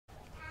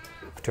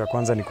Kitu ya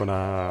kwanza niko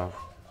na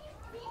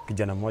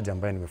kijana mmoja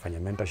ambaye nimefanya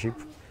mentorship.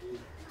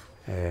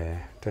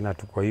 Tena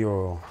tu kwa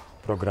hiyo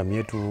program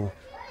yetu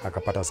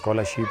akapata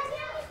scholarship.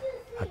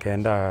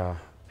 Akaenda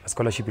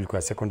scholarship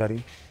ilikuwa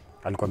secondary.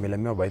 Alikuwa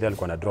amelemewa by the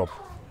alikuwa na drop.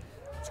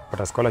 So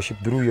akapata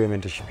scholarship through hiyo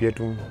mentorship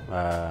yetu.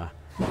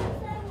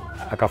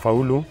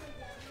 Akafaulu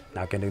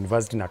na akaenda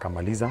university na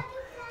akamaliza.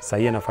 Sasa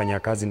yeye anafanya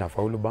kazi na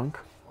Faulu Bank.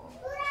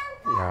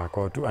 Ya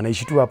kwa tu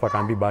anaishi tu hapa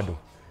Kambi bado.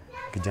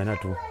 Kijana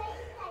tu.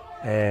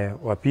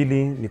 Wa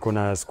pili niko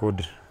na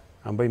squad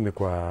ambayo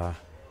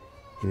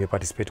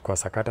imeparticipate kwa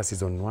Sakata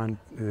season 1,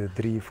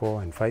 3,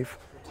 4 and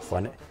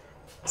 5.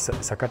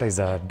 Sakata is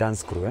a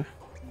dance crew,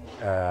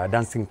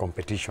 dancing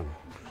competition.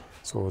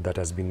 So that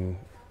has been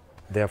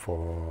there for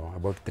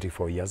about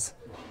 3-4 years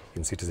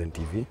in Citizen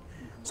TV.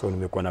 So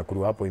nimekuwa na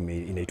crew hapo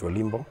inaitwa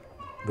Limbo.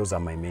 Those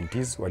are my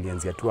mentees.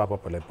 Walianzia tu hapa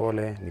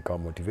polepole, nikawa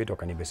motivate,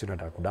 wakanibesi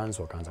nataka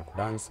kudance, wakaanza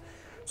kudance.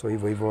 So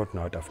hivyo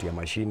tunawatafutia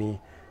mashini.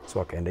 So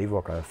wakaenda hivyo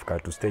wakafika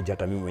to stage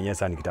hata mimi mwenyewe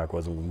sana nikitaka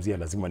kuwazungumzia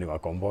lazima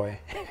niwakomboe.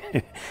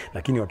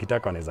 Lakini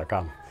wakitaka wanaweza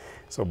kama.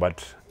 So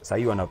but sasa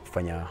hivi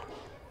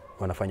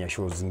wanafanya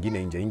shows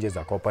zingine nje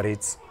za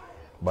corporates,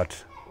 but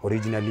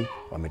originally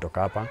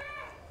wametoka hapa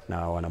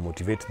na wana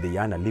motivate the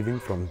young living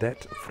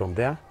from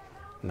there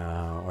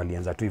na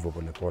walianza tu hivyo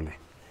polepole.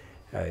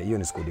 Hiyo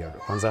ni squad ya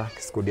kwanza.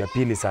 Squad ya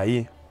pili sasa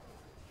hii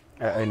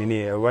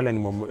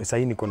sasa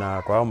hii niko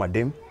na kwa hao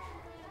madem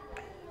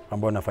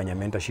ambao nafanya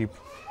mentorship.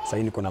 Sasa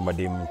hii niko na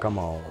madem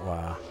kama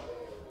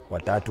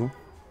watatu.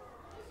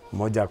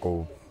 Mmoja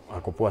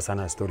ako poa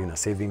sana story na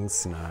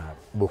savings na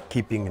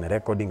bookkeeping na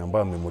recording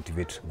ambayo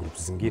amemotivate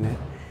groups zingine.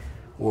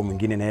 Huo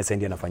mwingine naye sasa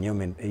ndiye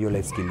anafanyia hiyo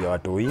life skill ya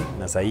watoi,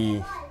 na sasa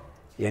hii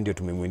yeye ndio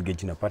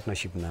tumemengage na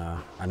partnership na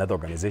another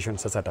organization.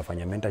 Sasa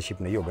atafanya mentorship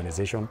na hiyo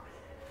organization,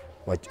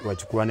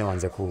 wachukuane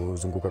waanze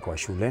kuzunguka kwa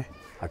shule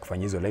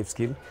akifanya hizo life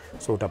skill.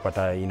 So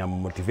utapata ina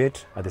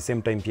motivate at the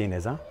same time pia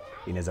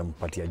inaweza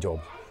mpatia job.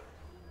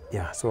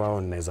 Yeah, so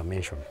hao naweza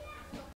mention.